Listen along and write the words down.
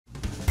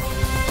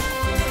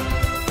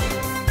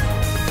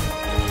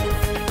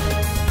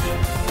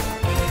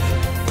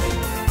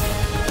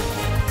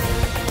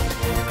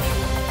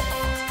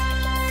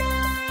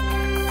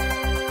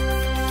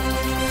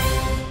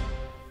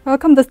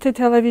Welcome to the state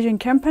television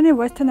company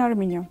Western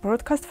Armenia,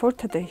 broadcast for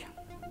today.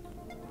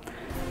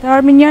 The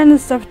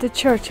Armenianness of the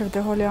Church of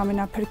the Holy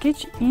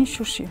Amenaprkich in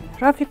Shushi,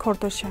 Raffi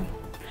Kortoshian.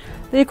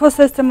 The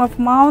ecosystem of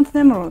Mount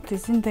Nemrut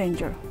is in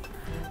danger.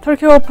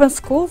 Turkey opens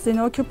schools in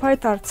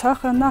occupied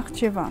Artsakh and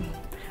Nakhchivan.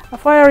 A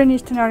fire in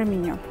eastern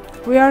Armenia.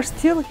 We are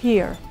still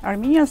here,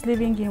 Armenians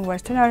living in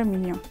Western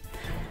Armenia.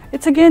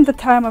 It's again the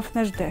time of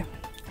Nzhdeh,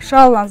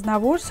 Shal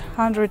Aznavour's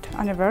 100th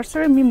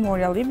anniversary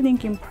memorial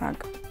evening in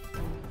Prague.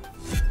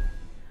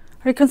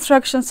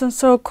 Reconstructions and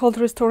so-called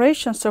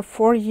restorations of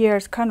 4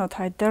 years cannot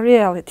hide the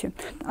reality.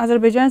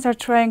 Azerbaijanis are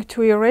trying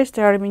to erase the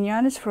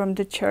Armenianness from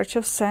the church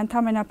of Saint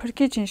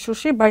Amenaprkich in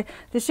Shushi by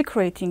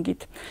desecrating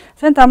it.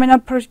 Saint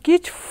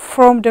Amenaprkich,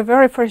 from the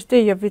very first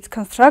day of its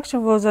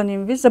construction, was an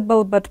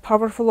invisible but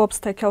powerful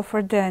obstacle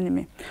for the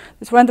enemy.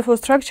 This wonderful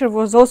structure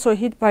was also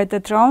hit by the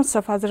drones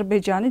of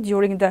Azerbaijan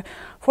during the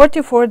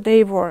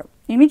 44-day war.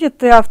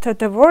 Immediately after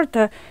the war,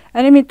 the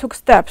enemy took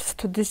steps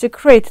to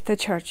desecrate the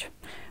church.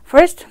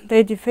 First,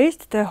 they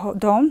defaced the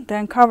dome,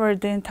 then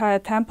covered the entire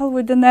temple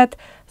with the net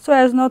so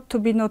as not to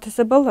be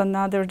noticeable, and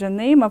under the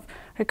name of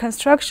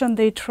reconstruction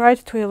they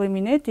tried to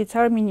eliminate its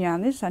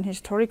Armenianness and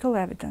historical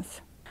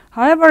evidence.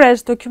 However,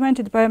 as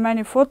documented by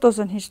many photos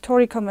and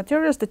historical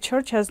materials, the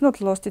church has not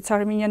lost its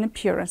Armenian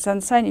appearance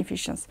and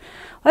significance.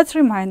 Let's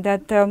remind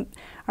that the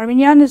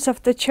Armenianness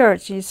of the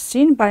church is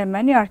seen by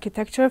many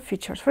architectural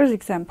features. For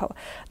example,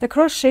 the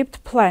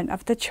cross-shaped plan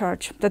of the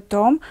church, the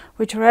dome,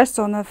 which rests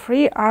on a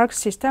three-arch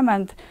system,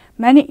 and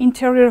many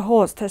interior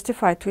halls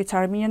testify to its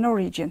Armenian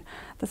origin.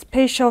 The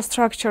spatial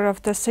structure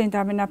of the St.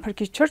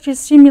 Amenaprkich Church is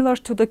similar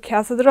to the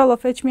Cathedral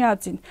of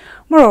Echmiadzin.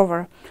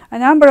 Moreover, a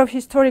number of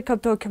historical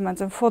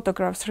documents and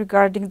photographs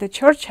regarding the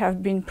church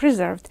have been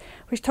preserved,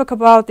 which talk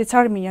about its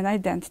Armenian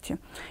identity.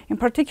 In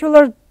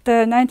particular,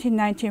 the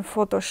 1919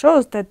 photo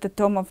shows that the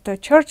dome of the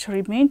church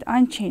remained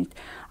unchanged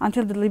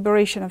until the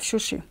liberation of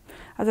Shushi.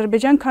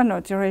 Azerbaijan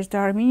cannot erase the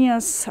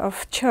Armenians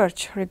of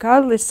church,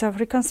 regardless of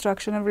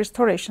reconstruction and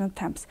restoration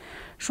attempts.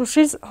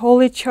 Shushi's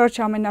holy church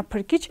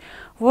Amenaprkich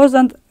was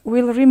and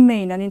will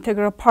remain an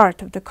integral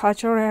part of the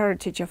cultural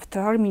heritage of the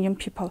Armenian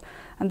people,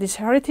 and this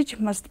heritage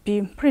must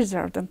be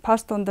preserved and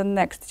passed on to the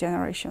next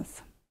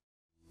generations.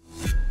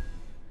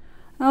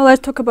 Now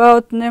let's talk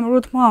about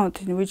Nemrut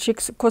mountain, which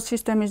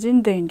ecosystem is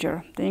in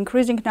danger. The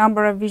increasing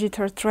number of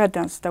visitors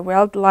threatens the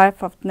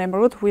wildlife of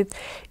Nemrut with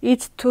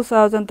its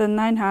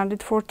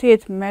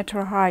 2,948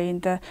 meter high in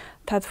the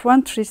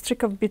Nakhchivan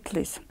district of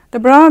Bitlis. The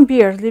brown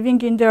bears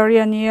living in the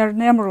area near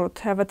Nemrut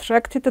have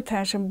attracted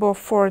attention both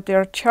for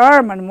their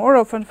charm and more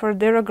often for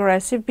their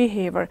aggressive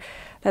behavior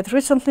that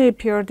recently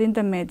appeared in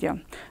the media.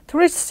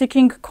 Tourists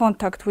seeking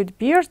contact with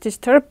bears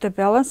disturb the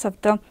balance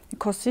of the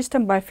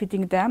ecosystem by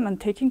feeding them and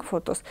taking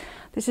photos.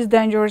 This is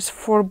dangerous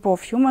for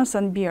both humans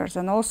and bears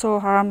and also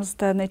harms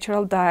the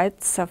natural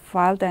diets of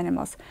wild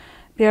animals.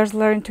 Bears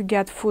learn to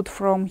get food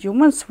from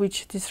humans,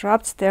 which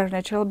disrupts their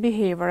natural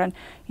behavior and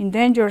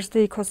endangers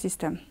the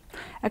ecosystem.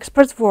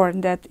 Experts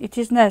warn that it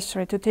is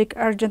necessary to take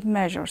urgent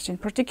measures, in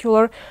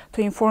particular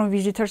to inform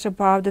visitors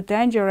about the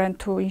danger and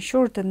to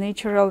ensure the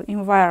natural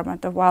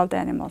environment of wild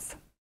animals.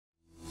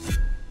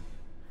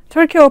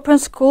 Turkey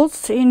opens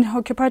schools in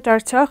occupied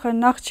Artsakh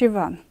and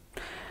Nakhchivan,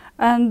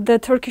 and the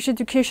Turkish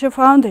Education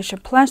Foundation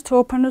plans to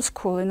open a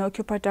school in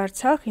occupied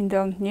Artsakh in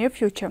the near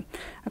future.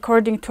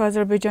 According to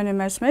Azerbaijani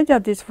mass media,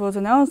 this was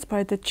announced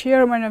by the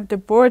chairman of the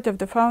board of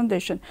the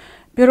foundation,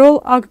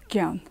 Birol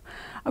Agyan.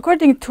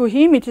 According to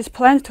him, it is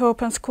planned to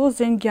open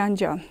schools in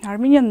Ganja,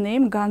 Armenian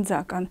name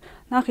Ganzak, and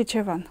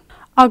Nakhchivan.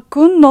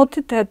 Akgun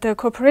noted that the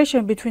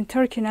cooperation between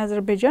Turkey and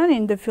Azerbaijan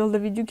in the field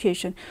of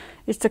education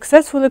is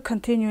successfully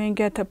continuing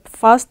at a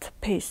fast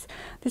pace.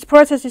 This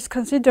process is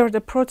considered a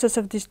process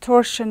of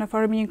distortion of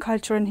Armenian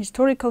culture and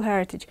historical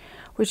heritage,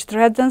 which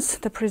threatens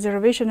the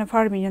preservation of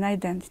Armenian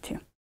identity.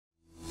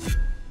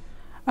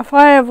 A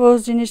fire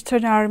was in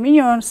eastern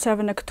Armenia on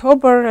 7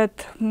 October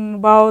at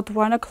about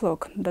 1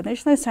 o'clock. The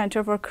National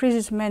Center for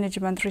Crisis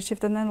Management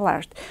received an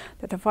alert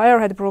that a fire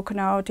had broken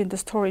out in the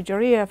storage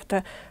area of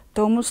the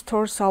Domus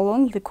store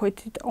salon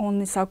located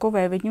on Isakov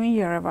Avenue in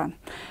Yerevan.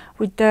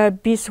 With the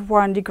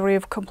BIS-1 degree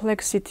of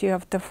complexity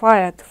of the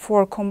fire,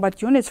 4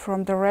 combat units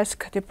from the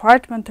rescue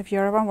department of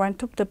Yerevan went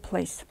to the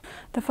place.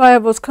 The fire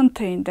was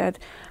contained at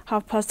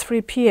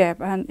 3:30 p.m.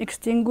 and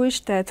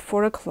extinguished at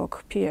 4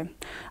 o'clock p.m.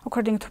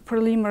 According to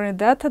preliminary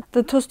data,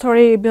 the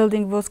 2-story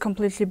building was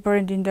completely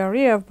burned in the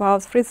area of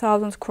about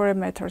 3,000 square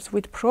meters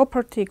with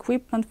property,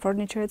 equipment,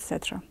 furniture,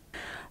 etc.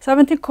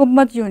 17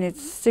 combat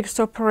units, 6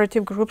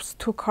 operative groups,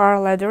 2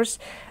 car ladders,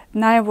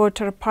 9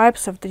 water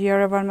pipes of the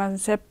Yerevan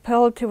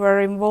municipality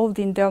were involved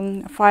in the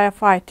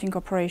firefighting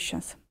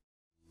operations.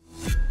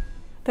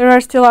 There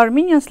are still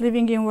Armenians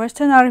living in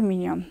Western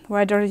Armenia.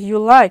 Whether you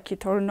like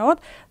it or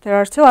not, there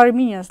are still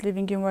Armenians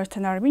living in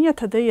Western Armenia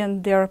today,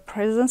 and their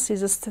presence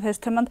is a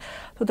testament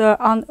to the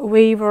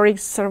unwavering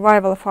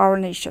survival of our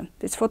nation.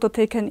 This photo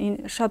taken in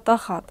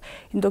Shattakhat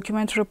in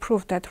documentary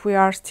proof that we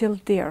are still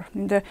there.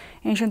 In the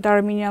ancient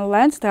Armenian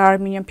lands, the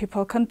Armenian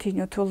people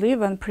continue to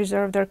live and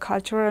preserve their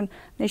culture and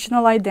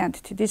national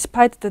identity,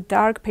 despite the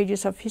dark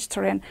pages of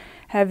history and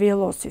heavy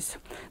losses.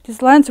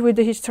 These lands, with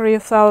the history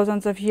of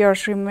thousands of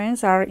years,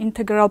 remains are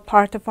integral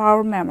part of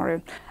our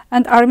memory.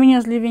 And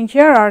Armenians living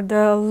here are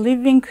the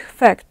living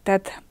fact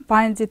that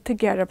binds it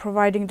together,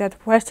 providing that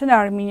Western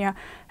Armenia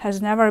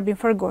has never been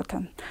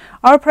forgotten.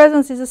 Our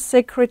presence is a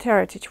sacred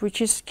heritage,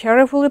 which is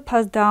carefully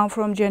passed down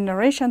from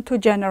generation to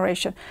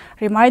generation,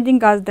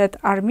 reminding us that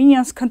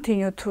Armenians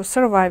continue to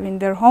survive in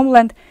their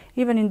homeland,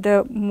 even in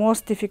the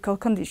most difficult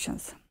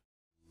conditions.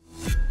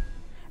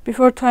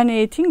 Before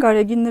 2018,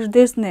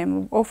 Nzhdeh's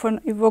name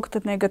often evoked a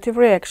negative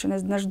reaction,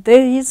 as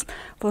Nzhdeh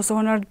was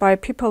honored by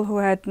people who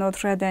had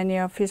not read any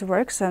of his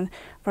works and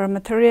were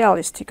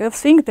materialistic, a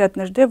thing that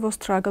Nzhdeh was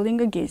struggling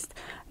against.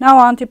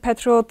 Now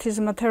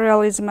anti-patriotism,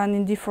 materialism and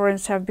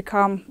indifference have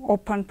become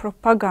open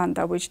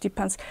propaganda, which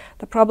deepens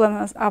the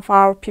problems of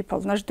our people.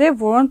 Nzhdeh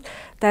warned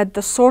that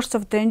the source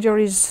of danger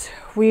is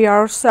we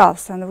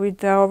ourselves, and with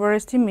the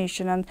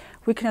overestimation and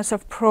weakness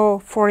of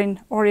pro-foreign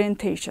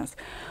orientations.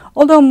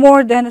 Although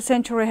more than a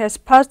century has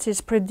passed, his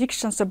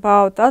predictions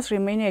about us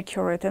remain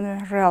accurate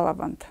and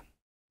relevant.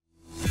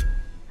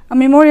 A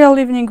memorial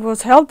evening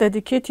was held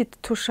dedicated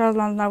to Charles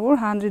Aznavour's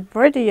 100th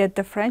birthday at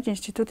the French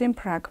Institute in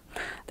Prague.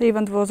 The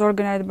event was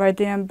organized by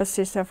the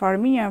embassies of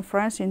Armenia and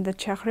France in the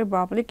Czech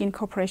Republic in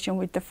cooperation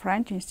with the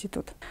French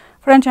Institute.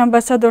 French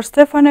Ambassador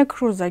Stéphane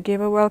Cruza gave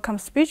a welcome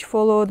speech,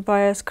 followed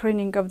by a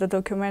screening of the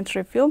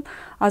documentary film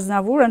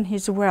Aznavour and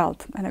His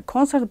Wealth, and a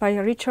concert by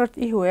Richard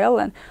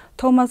Ihuel and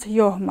Thomas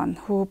Johman,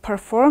 who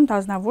performed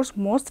Aznavour's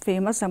most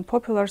famous and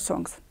popular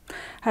songs.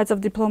 Heads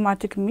of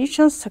diplomatic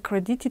missions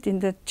accredited in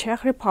the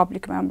Czech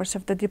Republic, members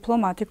of the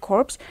diplomatic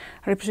corps,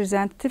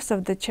 representatives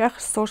of the Czech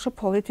social,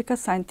 political,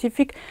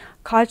 scientific,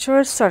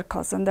 cultural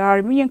circles, and the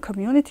Armenian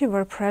community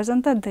were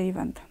present at the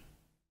event.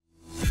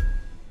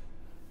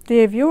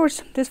 Dear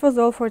viewers, this was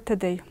all for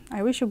today.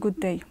 I wish you a good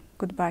day.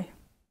 Goodbye.